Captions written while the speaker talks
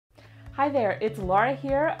Hi there, it's Laura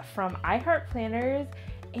here from iHeart Planners,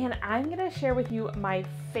 and I'm going to share with you my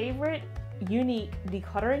favorite unique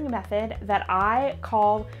decluttering method that I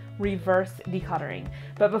call reverse decluttering.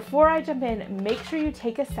 But before I jump in, make sure you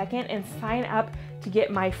take a second and sign up to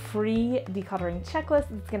get my free decluttering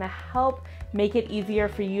checklist. It's going to help make it easier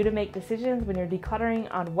for you to make decisions when you're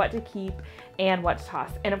decluttering on what to keep and what to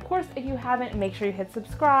toss. And of course, if you haven't, make sure you hit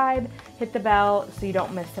subscribe, hit the bell so you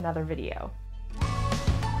don't miss another video.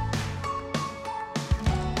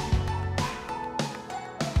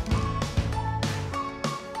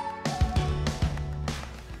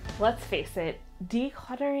 Let's face it,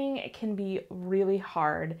 decluttering can be really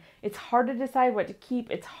hard. It's hard to decide what to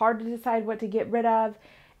keep. It's hard to decide what to get rid of.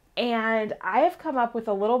 And I have come up with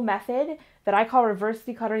a little method that I call reverse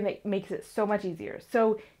decluttering that makes it so much easier.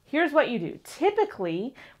 So here's what you do.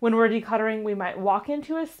 Typically, when we're decluttering, we might walk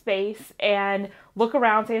into a space and look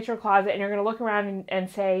around, say it's your closet, and you're going to look around and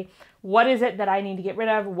say, what is it that I need to get rid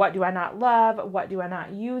of? What do I not love? What do I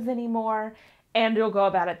not use anymore? And you'll go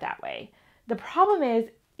about it that way. The problem is,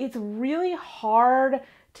 it's really hard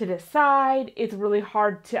to decide. It's really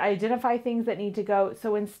hard to identify things that need to go.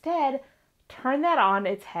 So instead, turn that on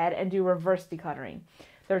its head and do reverse decluttering.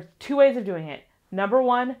 There are two ways of doing it. Number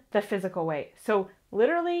one, the physical way. So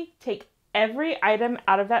literally take every item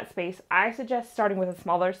out of that space. I suggest starting with a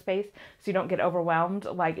smaller space so you don't get overwhelmed.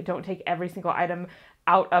 Like, don't take every single item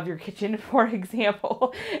out of your kitchen, for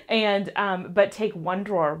example. And but take one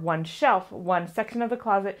drawer, one shelf, one section of the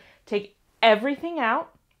closet. Take everything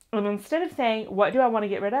out. And instead of saying, what do I want to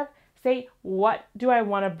get rid of? Say, what do I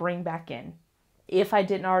want to bring back in? If I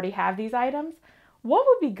didn't already have these items, what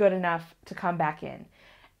would be good enough to come back in?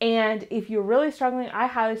 And if you're really struggling, I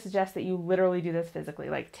highly suggest that you literally do this physically.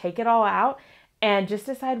 Like, take it all out and just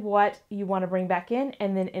decide what you want to bring back in,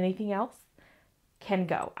 and then anything else can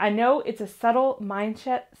go. I know it's a subtle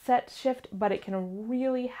mindset shift, but it can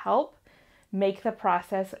really help make the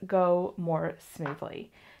process go more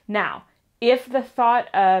smoothly. Now, if the thought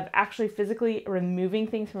of actually physically removing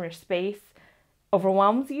things from your space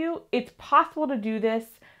overwhelms you, it's possible to do this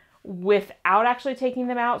without actually taking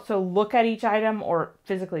them out. So look at each item or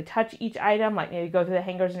physically touch each item, like maybe go through the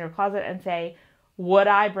hangers in your closet and say, would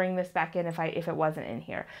I bring this back in if it wasn't in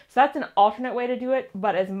here? So that's an alternate way to do it,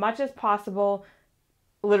 but as much as possible,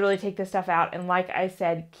 literally take this stuff out. And like I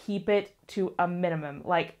said, keep it to a minimum.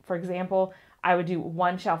 Like, for example, I would do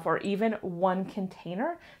one shelf or even one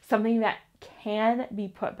container, something that can be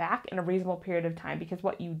put back in a reasonable period of time, because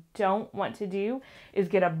what you don't want to do is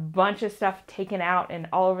get a bunch of stuff taken out and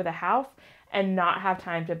all over the house and not have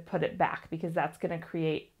time to put it back, because that's going to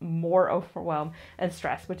create more overwhelm and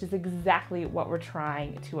stress, which is exactly what we're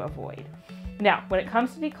trying to avoid. Now, when it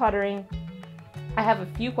comes to decluttering, I have a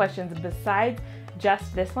few questions besides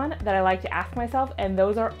just this one that I like to ask myself, and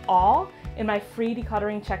those are all in my free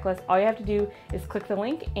decluttering checklist. All you have to do is click the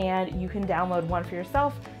link and you can download one for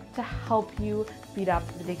yourself to help you speed up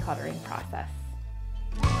the decluttering process.